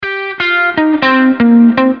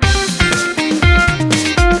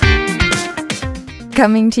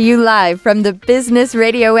Coming to you live from the Business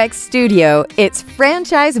RadioX studio, it's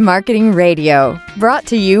Franchise Marketing Radio, brought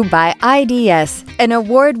to you by IDS, an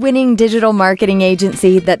award-winning digital marketing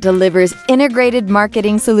agency that delivers integrated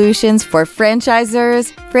marketing solutions for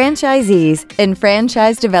franchisors, franchisees, and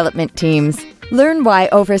franchise development teams. Learn why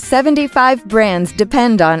over 75 brands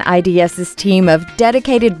depend on IDS's team of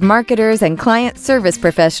dedicated marketers and client service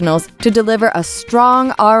professionals to deliver a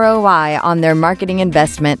strong ROI on their marketing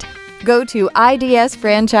investment. Go to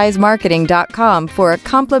idsfranchisemarketing.com for a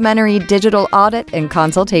complimentary digital audit and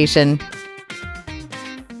consultation.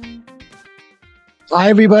 Hi,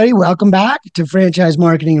 everybody. Welcome back to Franchise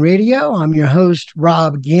Marketing Radio. I'm your host,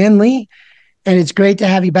 Rob Ganley, and it's great to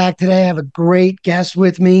have you back today. I have a great guest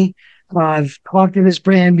with me. I've talked to this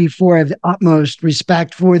brand before. I have the utmost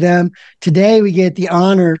respect for them. Today, we get the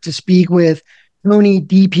honor to speak with Tony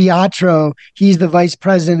Dipietro. He's the Vice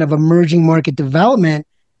President of Emerging Market Development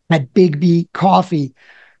at BIGGBY Coffee.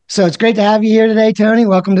 So it's great to have you here today, Tony.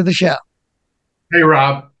 Welcome to the show. Hey,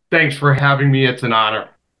 Rob. Thanks for having me. It's an honor.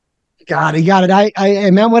 Got it.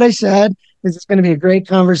 I meant what I said. This is going to be a great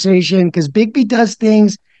conversation because BIGGBY does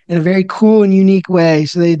things in a very cool and unique way.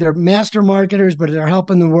 So they're master marketers, but they're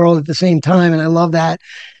helping the world at the same time. And I love that.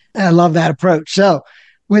 I love that approach. So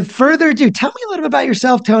with further ado, tell me a little bit about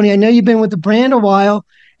yourself, Tony. I know you've been with the brand a while,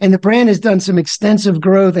 and the brand has done some extensive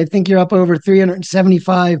growth. I think you're up over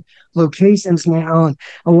 375 locations now, and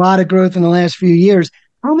a lot of growth in the last few years.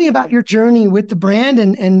 Tell me about your journey with the brand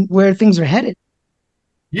and where things are headed.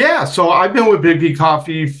 Yeah, so I've been with BIGGBY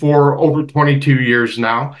Coffee for over 22 years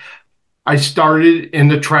now. I started in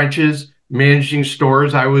the trenches managing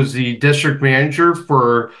stores. I was the district manager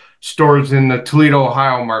for stores in the Toledo,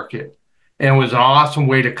 Ohio market. And it was an awesome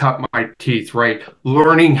way to cut my teeth, right?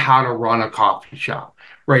 Learning how to run a coffee shop,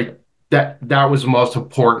 right? That was the most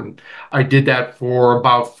important. I did that for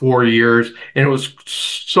about 4 years, and it was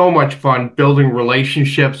so much fun building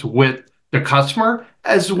relationships with the customer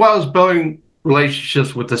as well as building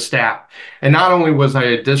relationships with the staff. And not only was I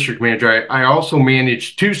a district manager, I also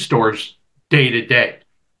managed 2 stores day to day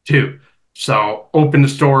too. So open the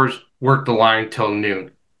stores, work the line till noon.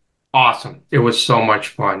 Awesome. It was so much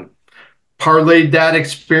fun. Parlayed that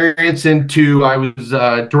experience into, I was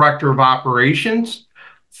director of operations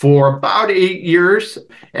for about 8 years.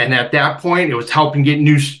 And at that point, it was helping get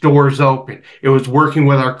new stores open. It was working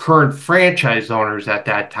with our current franchise owners at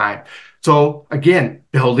that time. So again,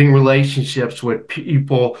 building relationships with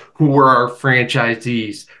people who were our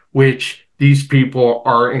franchisees, which these people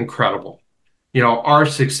are incredible. You know, our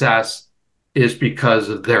success is because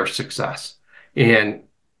of their success, and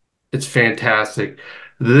it's fantastic.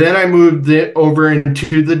 Then I moved it over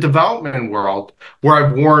into the development world, where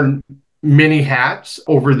I've worn many hats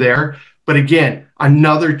over there. But again,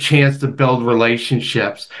 another chance to build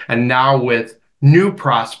relationships, and now with new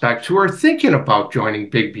prospects who are thinking about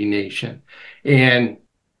joining BIGGBY Nation. And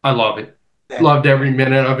I love it. Loved every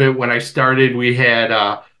minute of it. When I started, we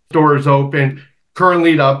had stores open.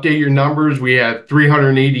 Currently, to update your numbers, we have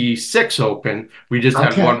 386 open. We just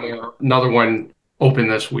had another one open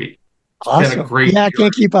this week. It's been a great year. I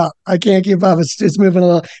can't keep up. It's moving a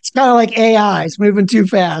little. It's kind of like AI. It's moving too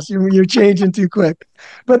fast. You're changing too quick.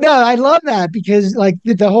 But no, I love that because like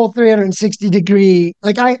the whole 360 degree,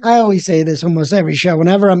 like I always say this almost every show.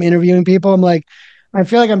 Whenever I'm interviewing people, I'm like, I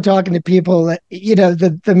feel like I'm talking to people that, you know,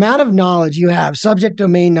 the amount of knowledge you have, subject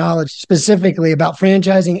domain knowledge specifically about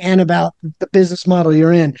franchising and about the business model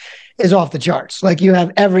you're in is off the charts. Like you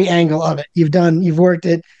have every angle of it. You've worked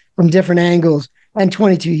it from different angles. And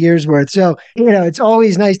 22 years worth. So, you know, it's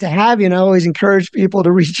always nice to have you. And I always encourage people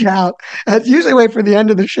to reach out. I usually wait for the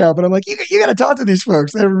end of the show, but I'm like, you got to talk to these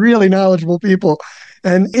folks. They're really knowledgeable people.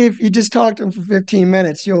 And if you just talk to them for 15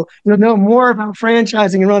 minutes, you'll know more about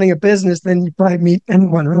franchising and running a business than you probably meet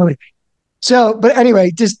anyone really. So, but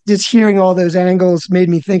anyway, just hearing all those angles made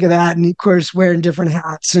me think of that. And of course, wearing different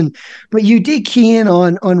hats. But you did key in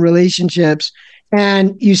on relationships.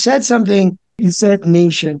 And you said something, you said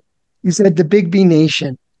nation. You said the BIGGBY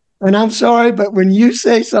Nation. And I'm sorry, but when you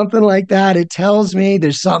say something like that, it tells me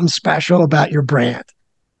there's something special about your brand.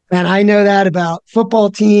 And I know that about football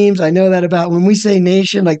teams. I know that about when we say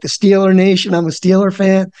nation, like the Steeler Nation. I'm a Steeler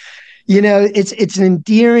fan. You know, it's an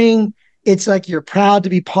endearing, it's like you're proud to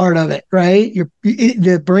be part of it, right?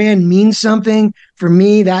 The brand means something. For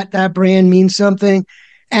me, that brand means something.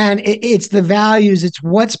 And it's the values, it's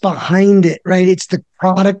what's behind it, right? It's the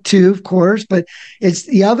product too, of course, but it's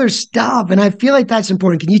the other stuff. And I feel like that's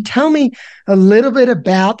important. Can you tell me a little bit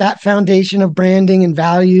about that foundation of branding and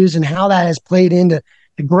values and how that has played into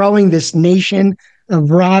growing this nation of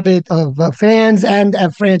fans and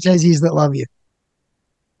of franchisees that love you?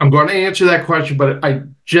 I'm going to answer that question, but I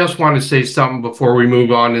just want to say something before we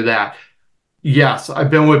move on to that. Yes, I've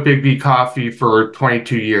been with BIGGBY Coffee for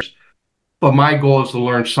 22 years, but my goal is to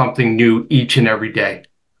learn something new each and every day,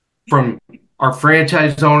 from our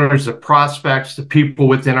franchise owners, the prospects, the people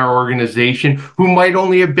within our organization who might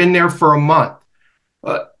only have been there for a month.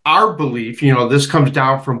 Our belief, this comes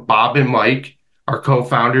down from Bob and Mike, our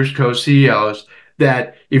co-founders, co-CEOs,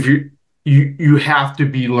 that if you have to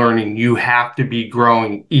be learning, you have to be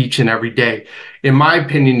growing each and every day. In my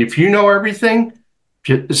opinion, if you know everything,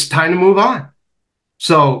 it's time to move on.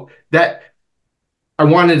 So that I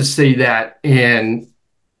wanted to say that. And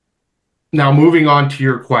now moving on to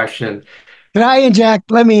your question. Can I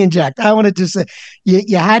inject? Let me inject. I wanted to say,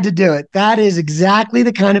 you had to do it. That is exactly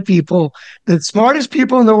the kind of people. The smartest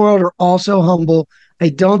people in the world are also humble. I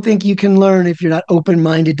don't think you can learn if you're not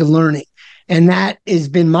open-minded to learning. And that has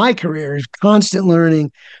been my career, is constant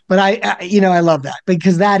learning. But I love that,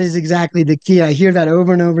 because that is exactly the key. I hear that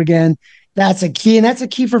over and over again. That's a key. And that's a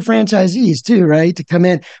key for franchisees too, right? To come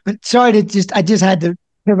in. But sorry I just had to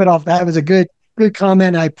pivot off that. It was a good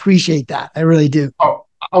comment. I appreciate that. I really do. Oh,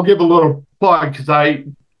 I'll give a little plug, because I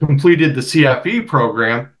completed the CFE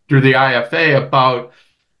program through the IFA about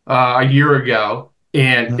a year ago,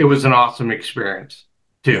 and it was an awesome experience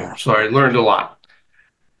too. Yeah. So I learned a lot.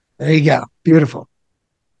 There you go. Beautiful.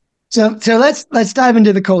 So let's dive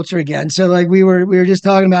into the culture again. So like we were just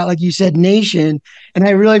talking about, like you said, nation, and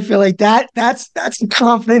I really feel like that's a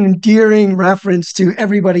confident, endearing reference to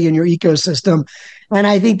everybody in your ecosystem, and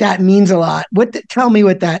I think that means a lot. Tell me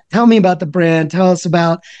about the brand. Tell us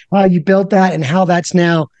about how you built that and how that's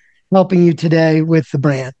now helping you today with the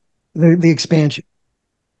brand, the expansion.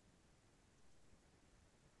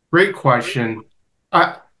 Great question.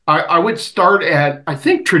 I would start at, I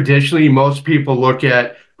think traditionally most people look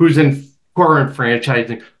at who are in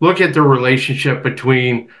franchising, look at the relationship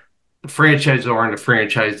between the franchisor and the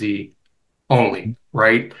franchisee only,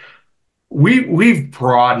 right? We've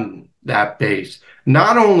broadened that base.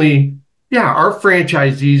 Not only, our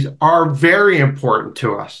franchisees are very important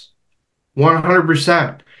to us,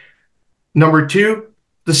 100%. Number two,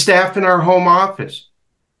 the staff in our home office.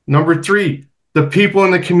 Number three, the people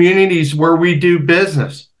in the communities where we do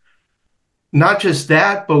business. Not just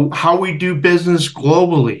that, but how we do business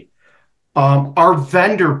globally, our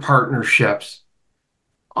vendor partnerships,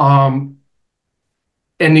 and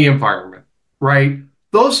the environment, right?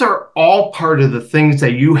 Those are all part of the things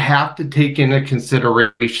that you have to take into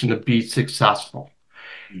consideration to be successful.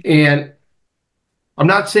 And I'm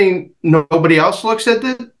not saying nobody else looks at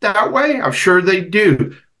it that way. I'm sure they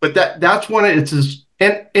do, but that's when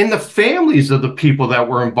and the families of the people that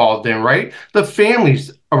we're involved in, right? The families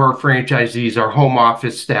of our franchisees, our home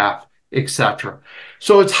office staff, etc.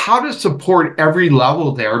 So it's how to support every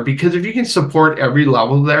level there, because if you can support every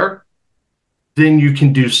level there, then you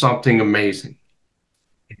can do something amazing.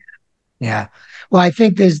 Yeah. Well, I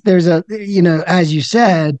think there's a, as you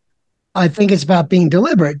said, I think it's about being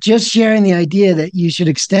deliberate, just sharing the idea that you should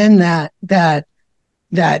extend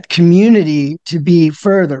that community to be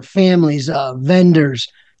further, families, vendors.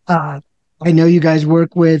 I know you guys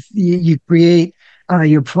work with, you create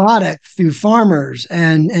your product through farmers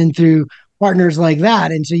and through partners like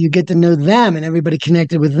that. And so you get to know them and everybody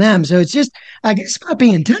connected with them. So it's just, I guess, about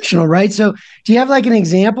being intentional, right? So do you have like an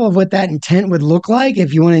example of what that intent would look like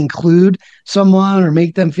if you want to include someone or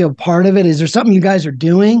make them feel part of it? Is there something you guys are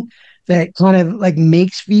doing that kind of like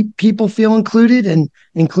makes people feel included and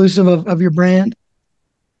inclusive of your brand?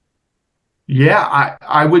 Yeah,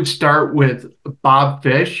 I would start with Bob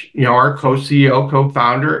Fish, our co-CEO,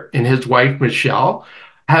 co-founder, and his wife, Michelle,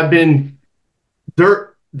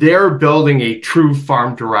 they're building a true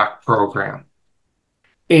farm direct program.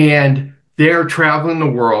 And they're traveling the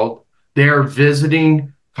world. They're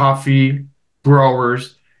visiting coffee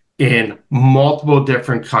growers in multiple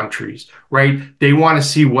different countries, right? They want to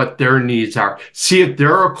see what their needs are, see if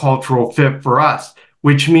they're a cultural fit for us,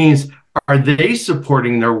 which means, are they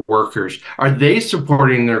supporting their workers? Are they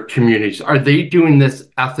supporting their communities? Are they doing this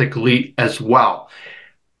ethically as well?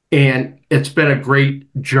 And it's been a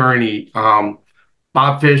great journey.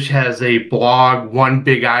 Bob Fish has a blog, One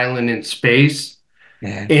Big Island in Space.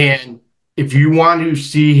 Yeah. And if you want to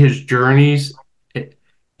see his journeys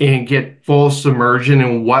and get full submersion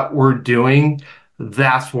in what we're doing,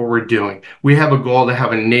 that's what we're doing. We have a goal to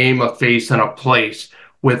have a name, a face, and a place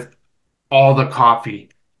with all the coffee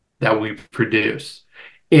that we produce,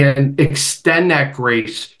 and extend that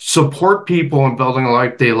grace, support people in building a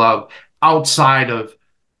life they love outside of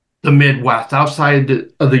the Midwest, outside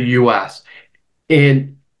of the US.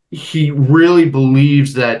 And he really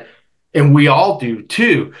believes that, and we all do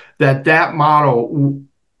too, that model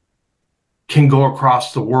can go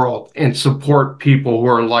across the world and support people who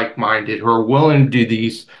are like-minded, who are willing to do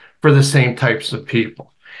these for the same types of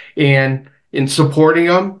people. And in supporting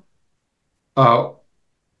them,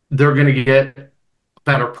 they're going to get a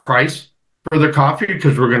better price for their coffee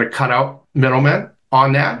because we're going to cut out middlemen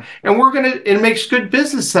on that. And it makes good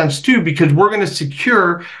business sense too, because we're going to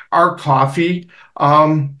secure our coffee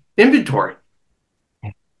inventory.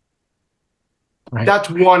 Right. That's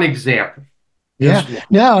one example. Yeah.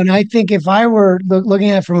 No, and I think if I were looking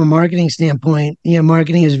at it from a marketing standpoint,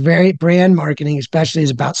 marketing is brand marketing, especially, is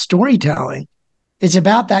about storytelling. It's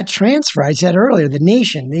about that transfer. I said earlier, the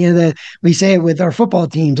nation, we say it with our football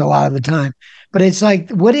teams a lot of the time, but it's like,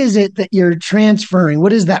 what is it that you're transferring?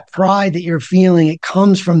 What is that pride that you're feeling? It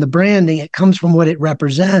comes from the branding. It comes from what it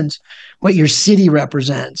represents, what your city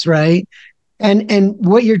represents, right? And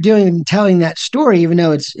what you're doing and telling that story, even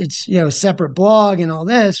though it's a separate blog and all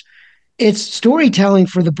this, it's storytelling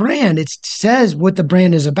for the brand. It says what the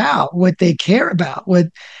brand is about, what they care about,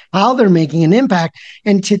 how they're making an impact.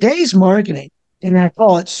 And today's marketing, and I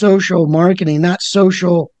call it social marketing, not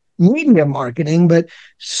social media marketing, but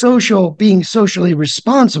being socially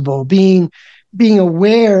responsible, being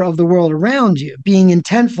aware of the world around you, being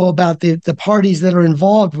intentful about the parties that are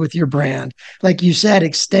involved with your brand. Like you said,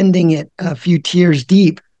 extending it a few tiers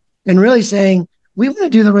deep and really saying, we want to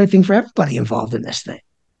do the right thing for everybody involved in this thing.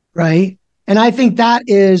 Right. And I think that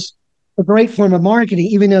is a great form of marketing,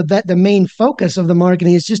 even though that the main focus of the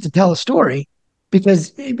marketing is just to tell a story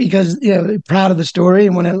because proud of the story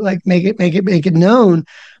and want to make it known.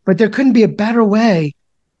 But there couldn't be a better way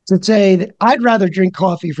to say that I'd rather drink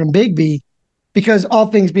coffee from BIGGBY because, all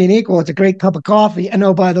things being equal, it's a great cup of coffee. And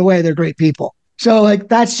oh, by the way, they're great people. So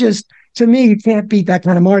that's just, to me, you can't beat that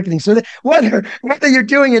kind of marketing. So whether you're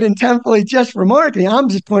doing it intentfully just for marketing, I'm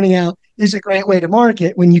just pointing out, is a great way to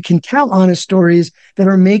market when you can tell honest stories that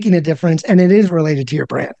are making a difference and it is related to your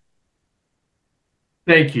brand.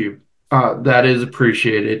 Thank you. That is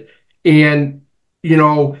appreciated. And,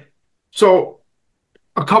 so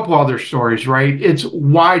a couple other stories, right? It's,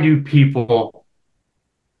 why do people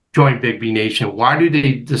join BIGGBY Nation? Why do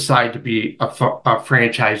they decide to be a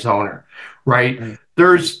franchise owner, right?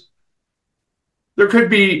 There could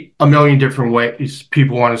be a million different ways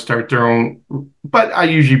people want to start their own, but I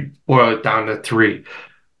usually boil it down to three.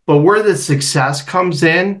 But where the success comes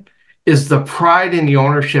in is the pride and the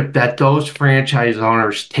ownership that those franchise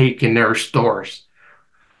owners take in their stores.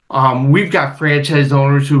 We've got franchise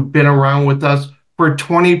owners who've been around with us for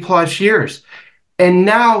 20 plus years. And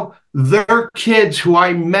now their kids who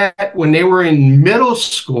I met when they were in middle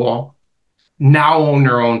school now own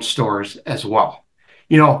their own stores as well.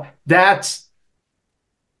 That's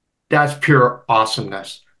pure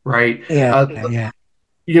awesomeness, right? Yeah.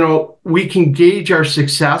 We can gauge our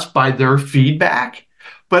success by their feedback,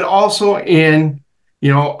 but also in,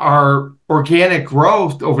 our organic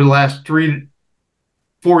growth over the last 3-4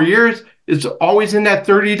 years is always in that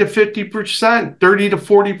 30 to 50%, 30 to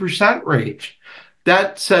 40% range.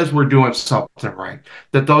 That says we're doing something right,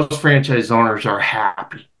 that those franchise owners are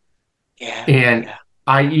happy. Yeah. And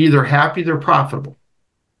i.e. they're happy, they're profitable.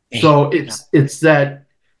 So it's that,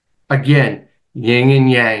 again, yin and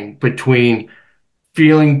yang between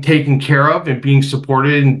feeling taken care of and being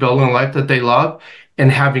supported and building a life that they love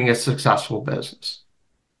and having a successful business.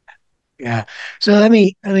 Yeah. So let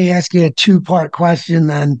me ask you a two-part question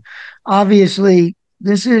then. Obviously,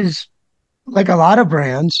 this is like a lot of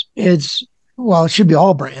brands. It should be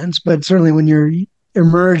all brands, but certainly when you're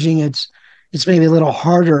emerging, it's maybe a little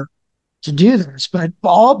harder to do this. But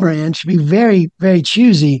all brands should be very, very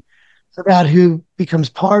choosy about who becomes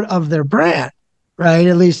part of their brand, right?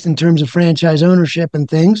 At least in terms of franchise ownership and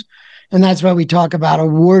things. And that's why we talk about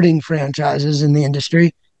awarding franchises in the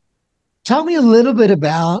industry. Tell me a little bit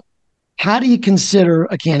about, how do you consider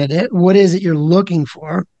a candidate? What is it you're looking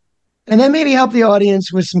for? And then maybe help the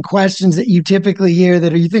audience with some questions that you typically hear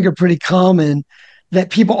that you think are pretty common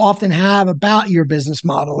that people often have about your business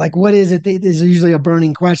model. Like, what is it? There's usually a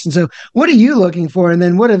burning question. So what are you looking for? And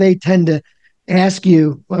then what do they tend to ask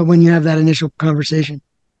you when you have that initial conversation?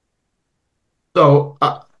 So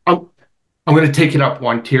I'm going to take it up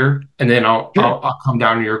one tier, and then I'll come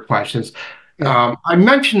down to your questions. I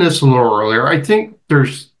mentioned this a little earlier. I think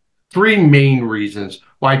there's three main reasons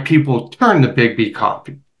why people turn to BIGGBY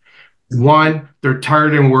Coffee. One, they're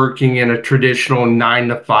tired of working in a traditional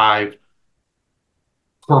 9-to-5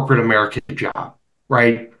 corporate American job,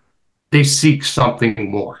 right? They seek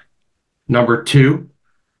something more. Number two,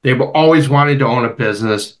 they've always wanted to own a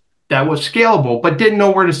business that was scalable, but didn't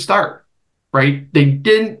know where to start, right?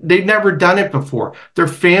 They've never done it before. Their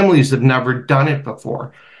families have never done it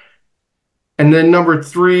before. And then number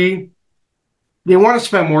three, they want to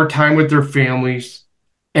spend more time with their families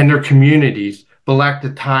and their communities, but lack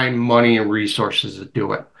the time, money, and resources to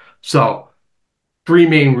do it. So, three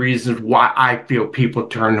main reasons why I feel people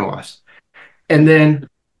turn to us. And then,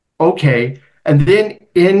 okay, and then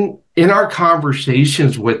in our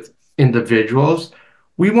conversations with individuals,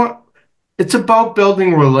 we want it's about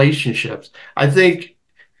building relationships. I think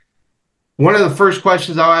one of the first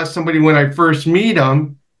questions I'll ask somebody when I first meet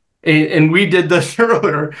them, and we did this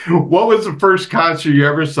earlier, what was the first concert you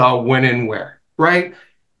ever saw, when and where, right?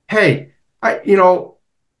 Hey, at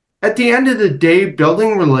the end of the day,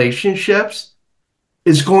 building relationships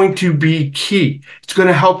is going to be key. It's going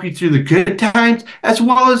to help you through the good times as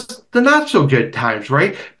well as the not so good times,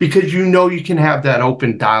 right? Because you can have that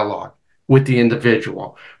open dialogue with the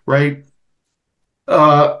individual, right?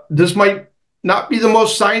 This might not be the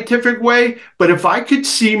most scientific way, but if I could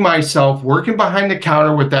see myself working behind the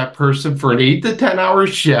counter with that person for an 8 to 10 hour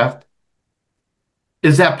shift,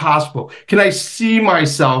 is that possible? Can I see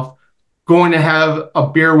myself going to have a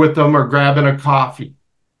beer with them or grabbing a coffee?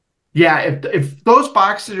 Yeah, if those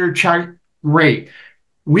boxes are checked, great.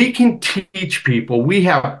 We can teach people. We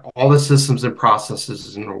have all the systems and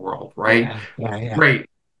processes in the world, right? Yeah. Great.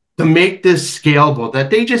 To make this scalable, that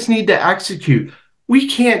they just need to execute. We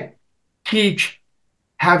can't teach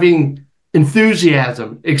having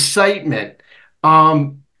enthusiasm, excitement,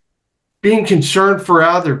 being concerned for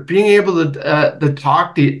other, being able to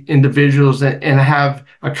talk to individuals and have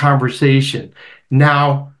a conversation.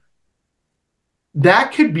 Now,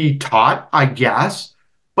 that could be taught, I guess,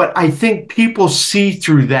 but I think people see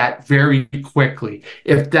through that very quickly.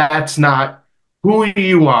 If that's not who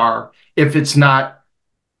you are, if it's not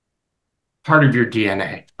part of your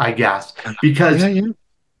DNA, I guess. Because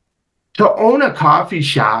to own a coffee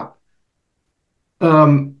shop,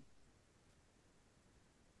 you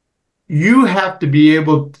have to be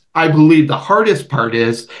able, I believe the hardest part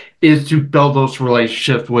is to build those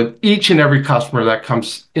relationships with each and every customer that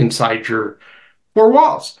comes inside your four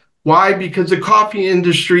walls. Why? Because the coffee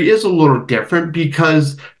industry is a little different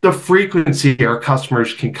because the frequency our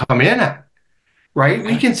customers can come in at, right?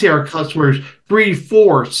 We can see our customers 3,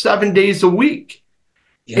 4, 7 days a week.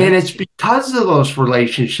 Yeah. And it's because of those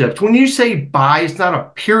relationships. When you say bye, it's not a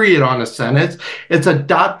period on a sentence. It's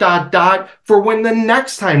a ... for when the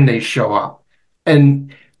next time they show up.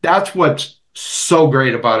 And that's what's so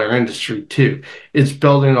great about our industry too. It's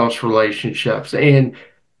building those relationships. And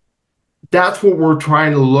that's what we're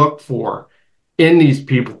trying to look for in these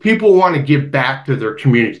people. People want to give back to their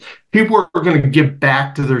communities. People are going to give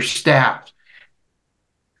back to their staff.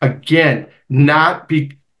 Again, not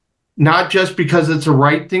just because it's the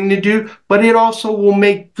right thing to do, but it also will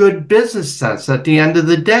make good business sense at the end of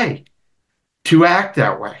the day to act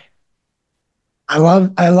that way. I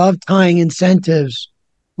love tying incentives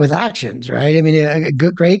with actions, right? I mean,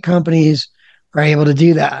 great companies are able to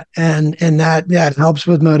do that, and that helps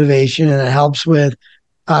with motivation, and it helps with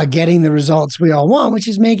getting the results we all want, which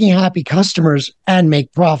is making happy customers and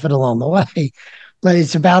make profit along the way. But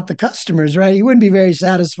it's about the customers, right? You wouldn't be very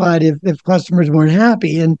satisfied if customers weren't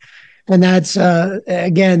happy, and that's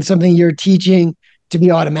again something you're teaching to be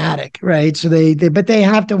automatic, right? So but they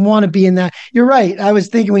have to want to be in that. You're right. I was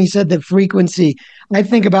thinking when you said the frequency, I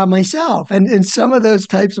think about myself, and in some of those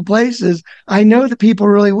types of places, I know the people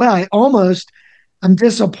really well. I'm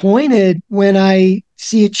disappointed when I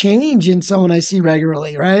see a change in someone I see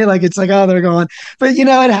regularly, right? Like it's like, oh, they're gone. But it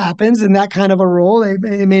happens in that kind of a role.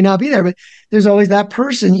 They may not be there, but there's always that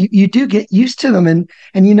person. You do get used to them. And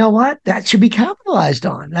you know what? That should be capitalized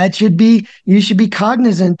on. You should be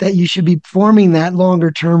cognizant that you should be forming that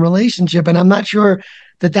longer term relationship. And I'm not sure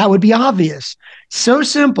that would be obvious. So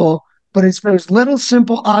simple, but it's those little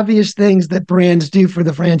simple, obvious things that brands do for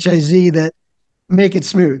the franchisee that make it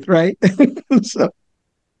smooth, right? So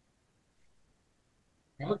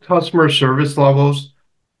our customer service levels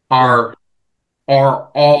are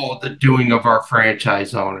all the doing of our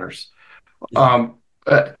franchise owners.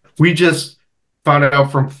 We just found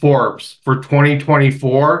out from Forbes for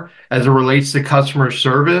 2024, as it relates to customer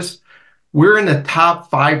service, we're in the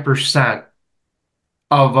top 5%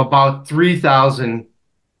 of about 3,000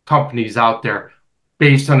 companies out there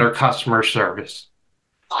based on their customer service.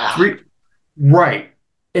 Wow. Right.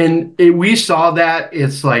 And we saw that.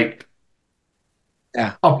 It's like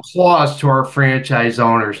applause to our franchise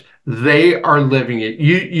owners. They are living it.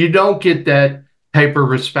 You don't get that type of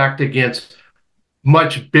respect against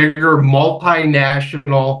much bigger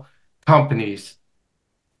multinational companies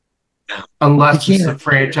unless it's the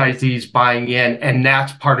franchisees buying in, and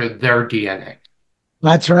that's part of their DNA.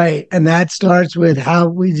 That's right. And that starts with how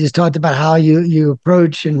we just talked about how you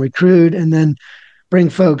approach and recruit, and then bring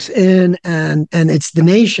folks in, and it's the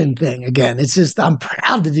nation thing again. It's just, I'm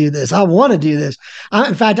proud to do this. I want to do this.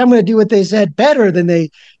 In fact, I'm going to do what they said better than they,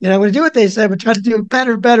 I'm going to do what they said, but try to do it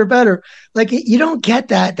better, better, better. Like, you don't get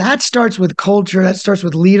that. That starts with culture. That starts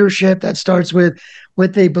with leadership. That starts with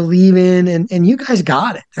what they believe in. And you guys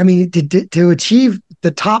got it. I mean, to achieve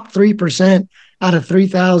the top 3% out of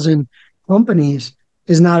 3,000 companies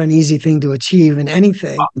is not an easy thing to achieve in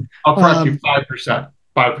anything. I'll correct you, 5%.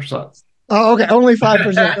 5%. Oh, okay. Only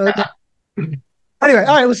 5%. Okay. Anyway,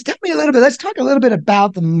 all right. Let's tell me a little bit. Let's talk a little bit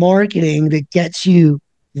about the marketing that gets you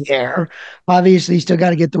there. Obviously, you still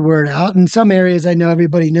got to get the word out. In some areas, I know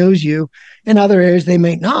everybody knows you. In other areas, they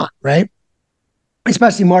may not, right?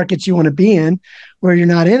 Especially markets you want to be in where you're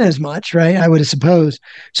not in as much, right? I would suppose.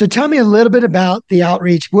 So tell me a little bit about the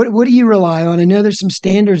outreach. What do you rely on? I know there's some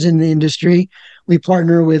standards in the industry. We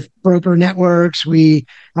partner with broker networks. We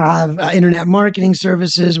have internet marketing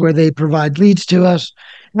services where they provide leads to us.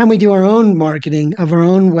 And we do our own marketing of our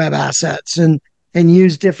own web assets and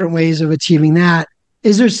use different ways of achieving that.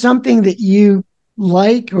 Is there something that you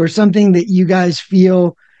like, or something that you guys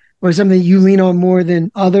feel, or something that you lean on more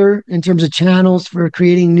than other in terms of channels for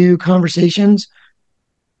creating new conversations?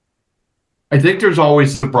 I think there's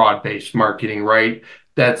always the broad-based marketing, right?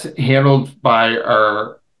 That's handled by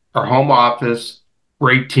our home office,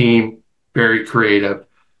 great team, very creative.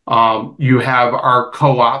 You have our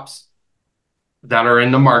co-ops that are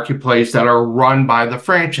in the marketplace that are run by the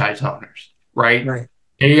franchise owners, right? Right.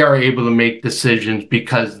 They are able to make decisions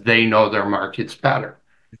because they know their markets better.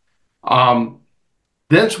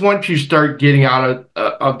 Then once you start getting out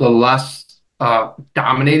of the less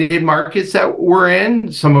dominated markets that we're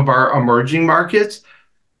in, some of our emerging markets,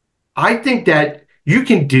 I think that you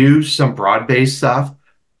can do some broad-based stuff.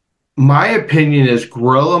 My opinion is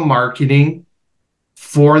guerrilla marketing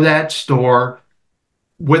for that store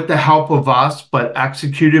with the help of us, but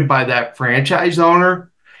executed by that franchise owner,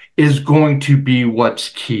 is going to be what's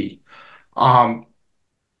key. One,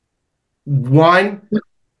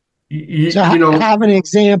 have an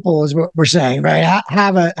example is what we're saying, right?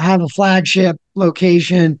 Have a flagship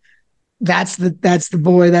location. That's the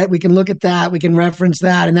boy that we can look at, that we can reference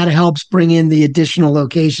that, and that helps bring in the additional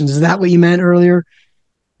locations. Is that what you meant earlier?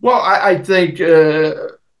 Well, I think,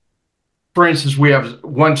 for instance, we have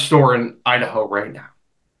one store in Idaho right now.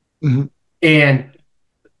 Mm-hmm. And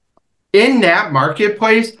in that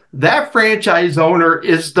marketplace, that franchise owner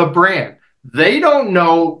is the brand. They don't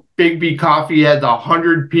know BIGGBY Coffee has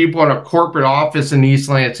 100 people in a corporate office in East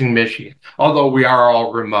Lansing, Michigan, although we are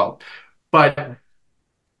all remote. But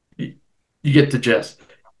you get the gist.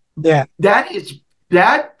 Yeah. That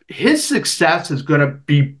his success is going to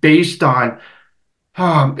be based on,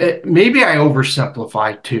 maybe I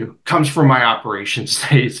oversimplify too, comes from my operations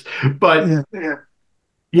days, but yeah.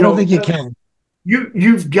 I don't think you can.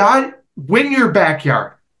 You've got, win your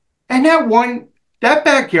backyard, and that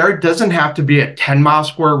backyard doesn't have to be a 10-mile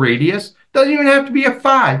square radius. Doesn't even have to be a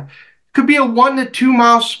 5. It could be a 1 to 2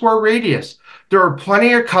 mile square radius. There are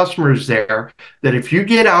plenty of customers there that if you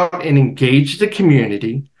get out and engage the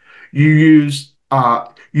community, you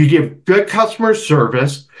give good customer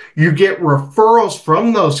service, you get referrals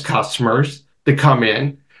from those customers that come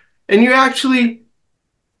in, and you actually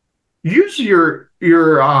use your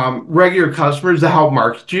regular customers to help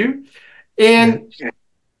market you. And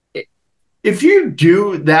if you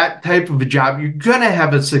do that type of a job, you're going to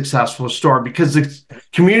have a successful store because the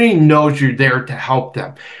community knows you're there to help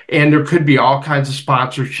them. And there could be all kinds of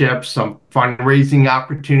sponsorships, some fundraising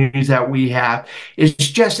opportunities that we have. It's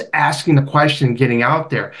just asking the question, getting out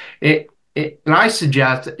there. And I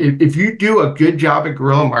suggest if you do a good job at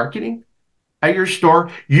guerrilla marketing at your store,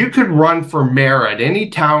 you could run for mayor at any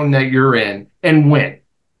town that you're in and win,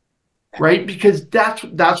 right? Because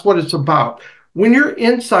that's what it's about. When you're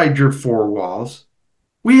inside your 4 walls,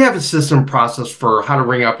 we have a system process for how to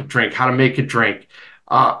ring up a drink, how to make a drink,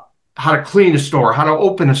 how to clean a store, how to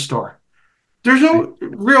open a store. There's no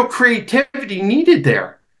real creativity needed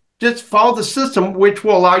there. Just follow the system, which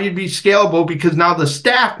will allow you to be scalable because now the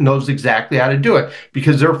staff knows exactly how to do it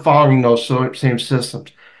because they're following those same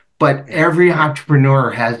systems. But every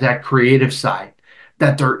entrepreneur has that creative side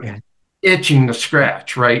that they're itching to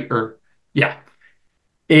scratch, right?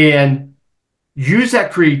 And use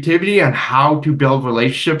that creativity on how to build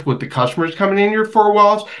relationships with the customers coming in your 4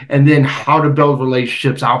 walls, and then how to build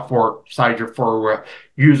relationships outside your 4 walls.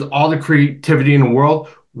 Use all the creativity in the world.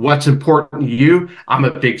 What's important to you? I'm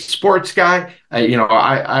a big sports guy. I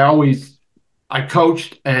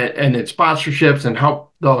coached and did sponsorships and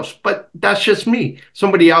help those, but that's just me.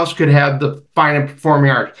 Somebody else could have the fine and performing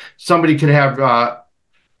arts. Somebody could have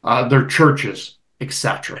their churches,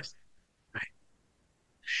 etc.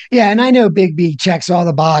 Yeah, and I know Big B checks all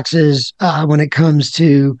the boxes when it comes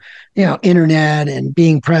to internet and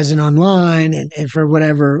being present online, and for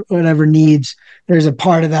whatever needs. There's a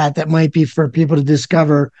part of that might be for people to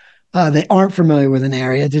discover they aren't familiar with an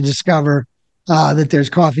area, to discover that there's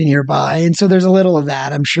coffee nearby, and so there's a little of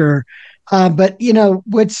that, I'm sure. But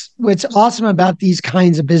what's awesome about these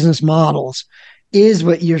kinds of business models is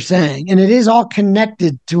what you're saying, and it is all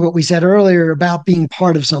connected to what we said earlier about being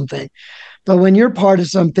part of something. But when you're part of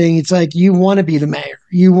something, it's like you want to be the mayor.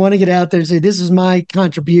 You want to get out there and say, this is my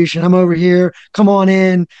contribution. I'm over here. Come on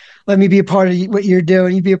in. Let me be a part of what you're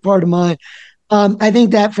doing. You be a part of mine. I think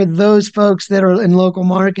that for those folks that are in local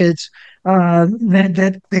markets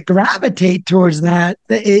that gravitate towards that,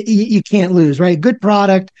 you can't lose, right? Good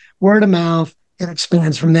product, word of mouth, it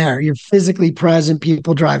expands from there. You're physically present.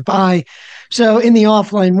 People drive by. So in the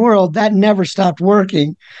offline world, that never stopped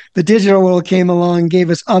working. The digital world came along and gave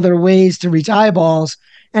us other ways to reach eyeballs.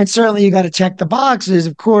 And certainly you got to check the boxes,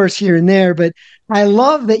 of course, here and there. But I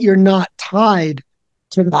love that you're not tied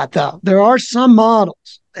to that, though. There are some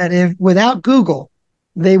models that if without Google,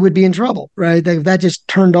 they would be in trouble, right? That just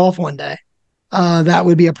turned off one day. That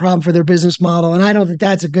would be a problem for their business model. And I don't think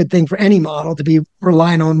that's a good thing for any model to be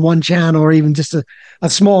relying on one channel or even just a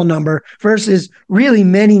small number versus really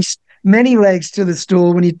many legs to the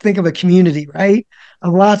stool when you think of a community, right?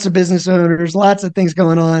 Lots of business owners, lots of things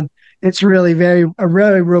going on. It's really a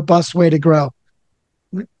very robust way to grow.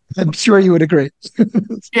 I'm sure you would agree.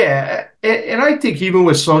 Yeah. And I think even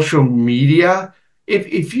with social media,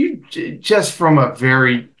 if you just from a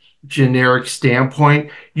very generic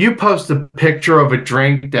standpoint, you post a picture of a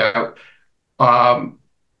drink that our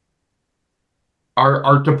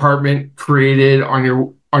art department created on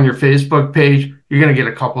your Facebook page, you're going to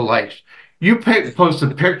get a couple likes. You post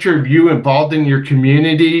a picture of you involved in your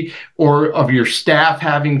community or of your staff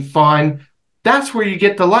having fun. That's where you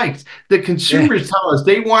get the likes. The consumers tell us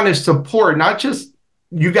they want to support not just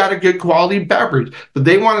you got a good quality beverage, but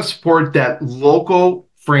they want to support that local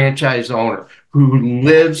franchise owner who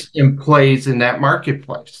lives and plays in that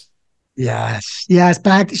marketplace. Yes.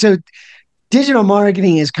 So digital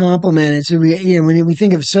marketing is complemented. So when we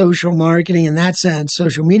think of social marketing in that sense,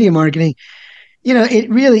 social media marketing, it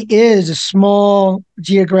really is a small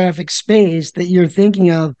geographic space that you're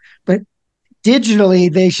thinking of, but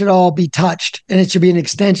digitally they should all be touched and it should be an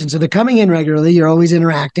extension. So they're coming in regularly. You're always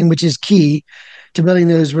interacting, which is key to building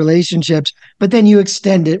those relationships, but then you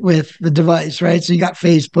extend it with the device, right? So you got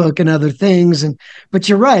Facebook and other things. But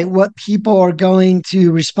you're right. What people are going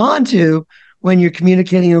to respond to when you're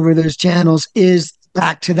communicating over those channels is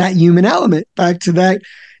back to that human element, back to that,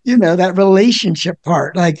 that relationship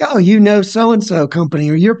part. Like, oh, so-and-so company,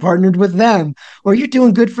 or you're partnered with them, or you're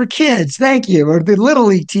doing good for kids. Thank you. Or the Little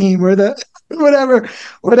League team, or the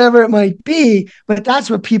whatever it might be. But that's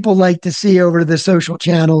what people like to see over the social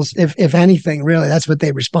channels. If anything, really, that's what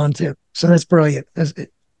they respond to. So that's brilliant. That's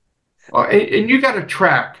it. And you got to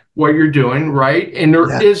track what you're doing, right? And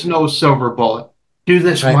there is no silver bullet. Do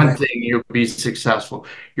this one thing, you'll be successful.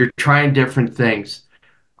 You're trying different things.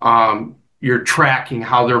 You're tracking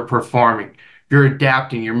how they're performing. You're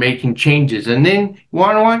adapting. You're making changes. And then, you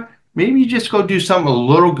want to what? Maybe you just go do something a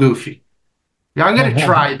little goofy. Yeah, I'm going to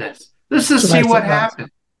try this. Let's just see what happens,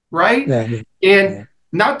 right? And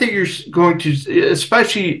not that you're going to,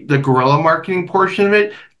 especially the guerrilla marketing portion of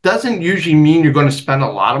it, doesn't usually mean you're going to spend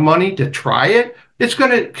a lot of money to try it. It's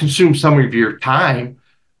going to consume some of your time.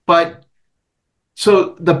 But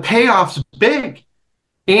so the payoff's big.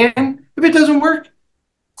 And if it doesn't work,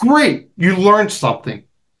 great. You learned something.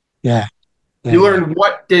 Yeah. You learned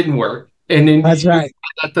what didn't work. And then that's right.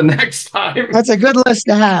 That the next time. That's a good list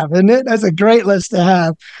to have, isn't it? That's a great list to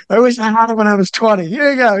have. I wish I had it when I was 20.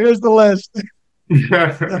 Here you go. Here's the list.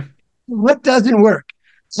 What doesn't work?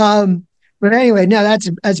 But anyway, no,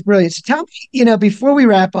 that's brilliant. So tell me, before we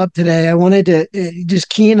wrap up today, I wanted to just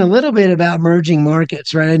key in a little bit about emerging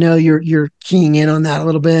markets, right? I know you're keying in on that a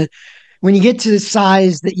little bit. When you get to the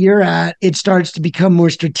size that you're at, it starts to become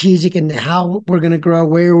more strategic in how we're going to grow,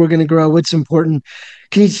 where we're going to grow, what's important.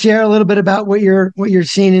 Can you share a little bit about what you're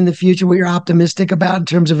seeing in the future, what you're optimistic about in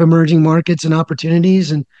terms of emerging markets and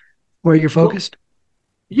opportunities and where you're focused?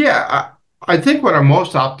 Well, I think what I'm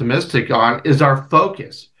most optimistic on is our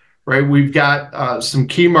focus, right? We've got some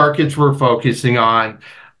key markets we're focusing on: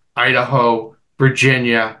 Idaho,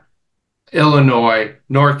 Virginia, Illinois,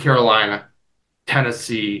 North Carolina,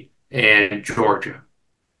 Tennessee, and Georgia.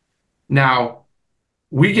 Now,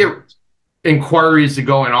 we get inquiries to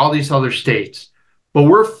go in all these other states, but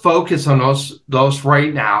we're focused on those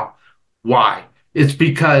right now. Why? It's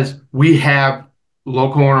because we have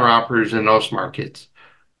local owner operators in those markets.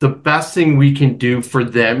 the best thing we can do for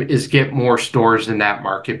them is get more stores in that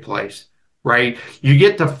marketplace, right? You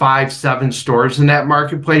get to 5, 7 stores in that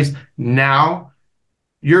marketplace. Now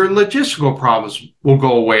your logistical problems will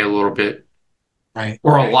go away a little bit, Right.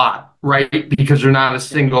 or a lot, right? Because they're not a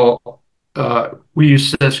single, we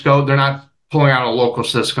use Cisco, they're not pulling out a local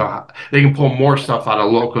Cisco house. They can pull more stuff out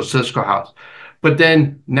of local Cisco house. But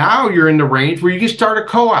then now you're in the range where you can start a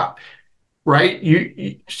co-op,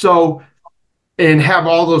 right? So, and have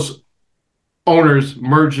all those owners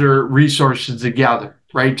merge their resources together,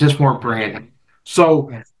 right? Just more branding.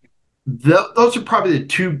 So those are probably the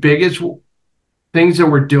two biggest things that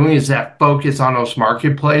we're doing, is that focus on those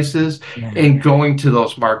marketplaces and going to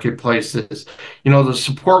those marketplaces. The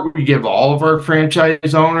support we give all of our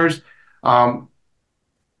franchise owners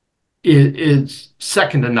is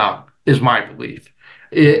second to none, is my belief.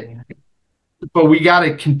 But we got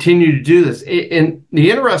to continue to do this. And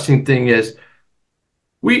the interesting thing is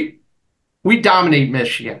we dominate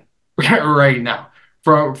Michigan right now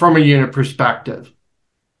from a unit perspective.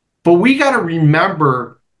 But we got to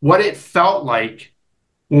remember what it felt like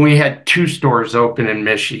when we had 2 stores open in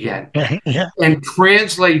Michigan and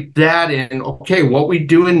translate that in, okay, what we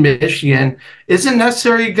do in Michigan isn't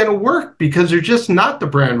necessarily going to work because there's just not the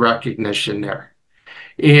brand recognition there.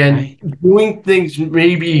 And doing things,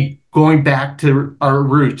 maybe going back to our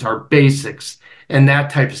roots, our basics, and that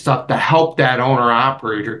type of stuff to help that owner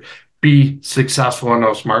operator be successful in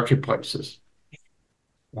those marketplaces.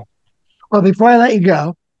 Well, before I let you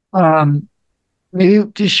go,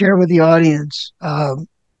 maybe to share with the audience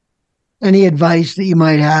any advice that you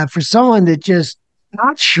might have for someone that just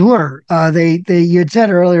not sure. You had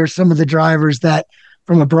said earlier some of the drivers that,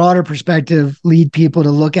 from a broader perspective, lead people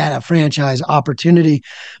to look at a franchise opportunity,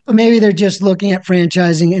 but maybe they're just looking at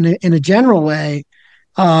franchising in a general way.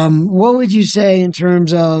 What would you say in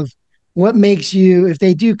terms of what makes you, if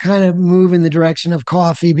they do kind of move in the direction of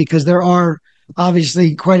coffee, because there are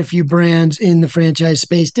obviously quite a few brands in the franchise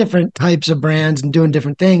space, different types of brands and doing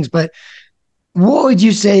different things, but what would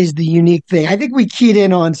you say is the unique thing? I think we keyed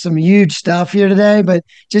in on some huge stuff here today, but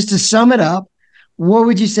just to sum it up, what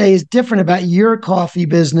would you say is different about your coffee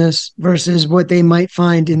business versus what they might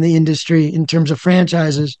find in the industry in terms of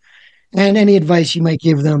franchises, and any advice you might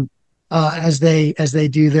give them as they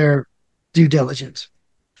do their due diligence?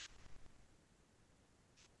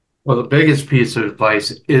 Well, the biggest piece of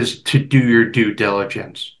advice is to do your due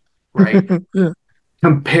diligence, right?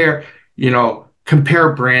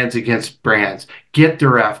 Compare brands against brands. Get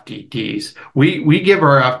their FDDs. We give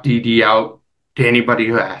our FDD out to anybody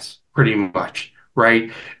who asks, pretty much,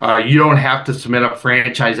 right? You don't have to submit a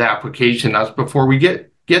franchise application to us before we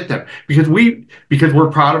get them, because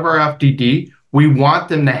we're proud of our FDD. We want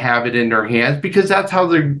them to have it in their hands, because that's how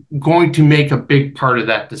they're going to make a big part of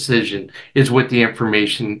that decision, is with the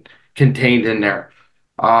information contained in there.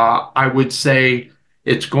 I would say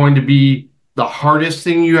it's going to be the hardest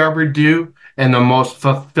thing you ever do and the most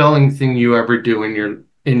fulfilling thing you ever do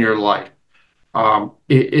in your life.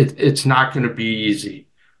 It's not going to be easy.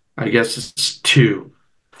 I guess it's 2.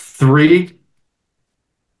 3,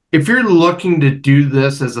 if you're looking to do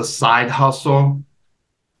this as a side hustle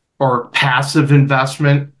or passive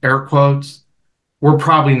investment, air quotes, we're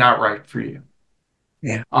probably not right for you.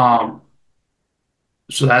 Yeah.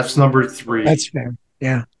 So that's number 3. That's fair.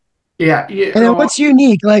 Yeah. Yeah. And then what's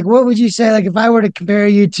unique? Like, what would you say? Like, if I were to compare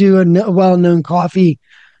you to a well-known coffee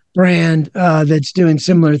brand that's doing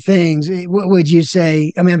similar things, what would you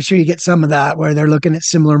say? I mean, I'm sure you get some of that where they're looking at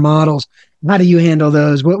similar models. How do you handle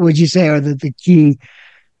those? What would you say are the key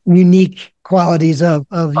unique qualities of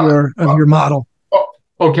your model?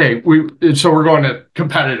 Okay, so we're going to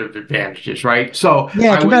competitive advantages, right? So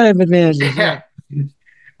yeah, competitive advantages. Yeah.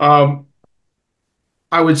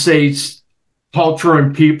 I would say culture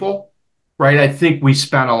and people, right? I think we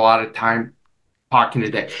spent a lot of time talking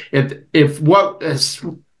today. If what has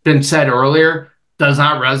been said earlier does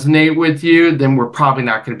not resonate with you, then we're probably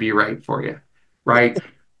not going to be right for you, right?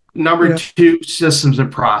 Number 2, systems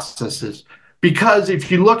and processes. Because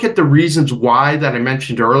if you look at the reasons why that I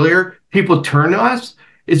mentioned earlier, people turn to us,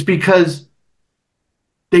 it's because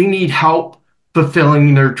they need help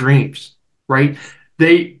fulfilling their dreams, right?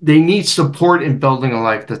 They need support in building a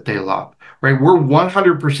life that they love, right? We're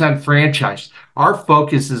 100% franchised. Our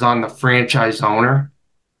focus is on the franchise owner.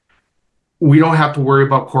 We don't have to worry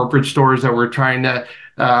about corporate stores that we're trying to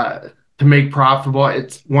make profitable.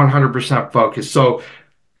 It's 100% focused. So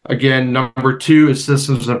again, number 2 is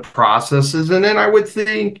systems and processes. And then I would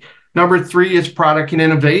think number 3 is product and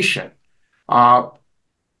innovation. Our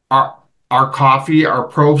coffee, our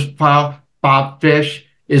profile, Bob Fish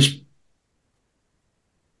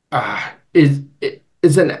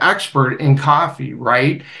is an expert in coffee,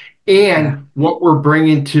 right? And what we're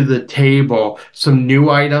bringing to the table, some new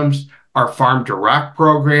items, our Farm Direct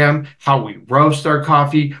program, how we roast our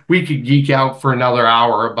coffee. We could geek out for another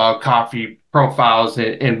hour about coffee profiles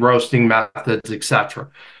and roasting methods, etc.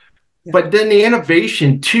 But then the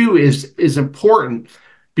innovation too is important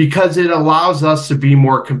because it allows us to be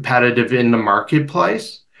more competitive in the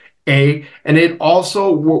marketplace. And it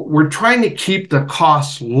also, we're trying to keep the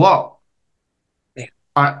costs low.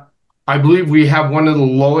 I believe we have one of the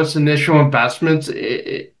lowest initial investments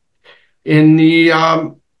in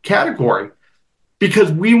the category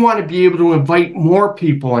because we want to be able to invite more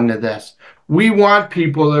people into this. We want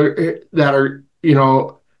people that are,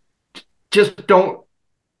 just don't,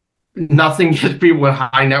 nothing gets people with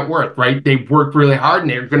high net worth, right? They've worked really hard and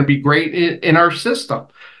they're going to be great in our system.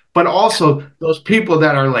 But also those people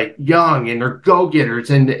that are like young and they're go-getters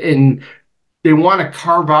and they want to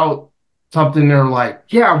carve out something. They're like,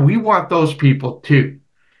 yeah, we want those people too.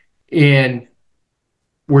 And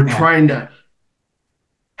we're trying to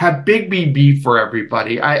have BIGGBY be for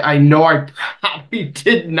everybody. I know I probably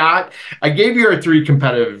did not. I gave you our 3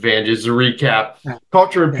 competitive advantages to recap: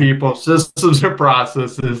 culture and people, systems and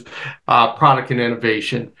processes, product and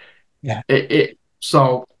innovation. Yeah. But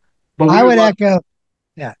I would echo.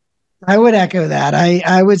 Yeah, I would echo that.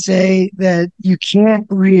 I would say that you can't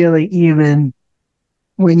really even,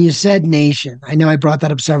 when you said nation, I know I brought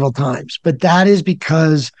that up several times, but that is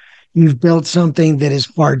because you've built something that is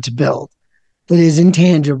hard to build, that is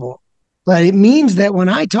intangible. But it means that when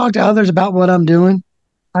I talk to others about what I'm doing,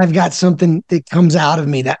 I've got something that comes out of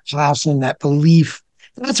me, that passion, that belief.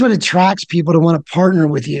 That's what attracts people to want to partner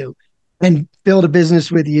with you and build a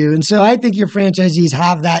business with you. And so I think your franchisees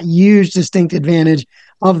have that huge distinct advantage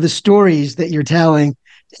of the stories that you're telling.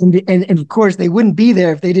 And of course, they wouldn't be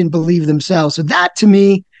there if they didn't believe themselves. So that, to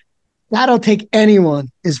me, that'll take anyone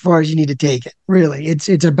as far as you need to take it. Really, it's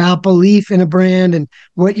about belief in a brand and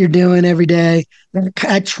what you're doing every day.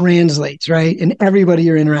 That translates, right, in everybody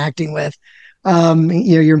you're interacting with.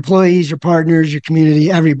 Your employees, your partners, your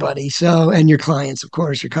community, everybody. So, and your clients, of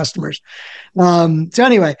course, your customers. So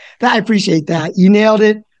anyway, I appreciate that. You nailed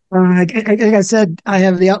it. Like I said, I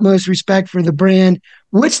have the utmost respect for the brand.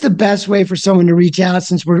 What's the best way for someone to reach out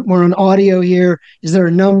since we're on audio here? Is there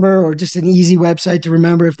a number or just an easy website to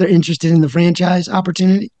remember if they're interested in the franchise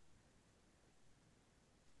opportunity?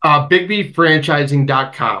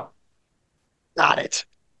 BIGGBYFranchising.com. Got it.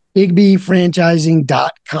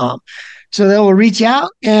 BIGGBYFranchising.com. So they will reach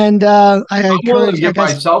out, and I encourage. Give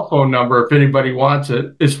my cell phone number if anybody wants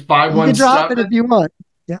it. It's 517. You can drop it if you want.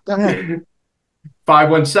 Yeah, go ahead.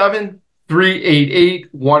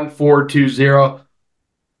 517-388-1420.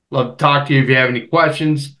 Love to talk to you if you have any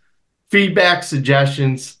questions, feedback,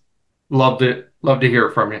 suggestions. Love to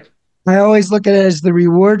hear from you. I always look at it as the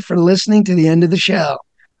reward for listening to the end of the show.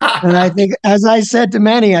 And I think, as I said to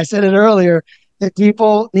many, I said it earlier, that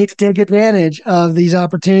people need to take advantage of these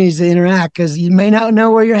opportunities to interact, because you may not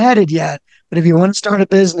know where you're headed yet. But if you want to start a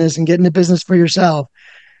business and get into business for yourself,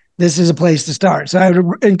 this is a place to start. So I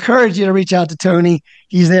would encourage you to reach out to Tony.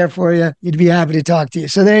 He's there for you. He'd be happy to talk to you.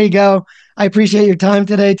 So there you go. I appreciate your time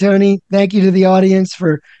today, Tony. Thank you to the audience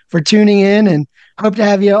for tuning in, and hope to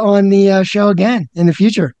have you on the show again in the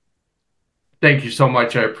future. Thank you so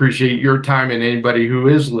much. I appreciate your time, and anybody who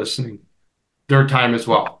is listening, their time as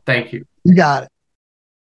well. Thank you. You got it.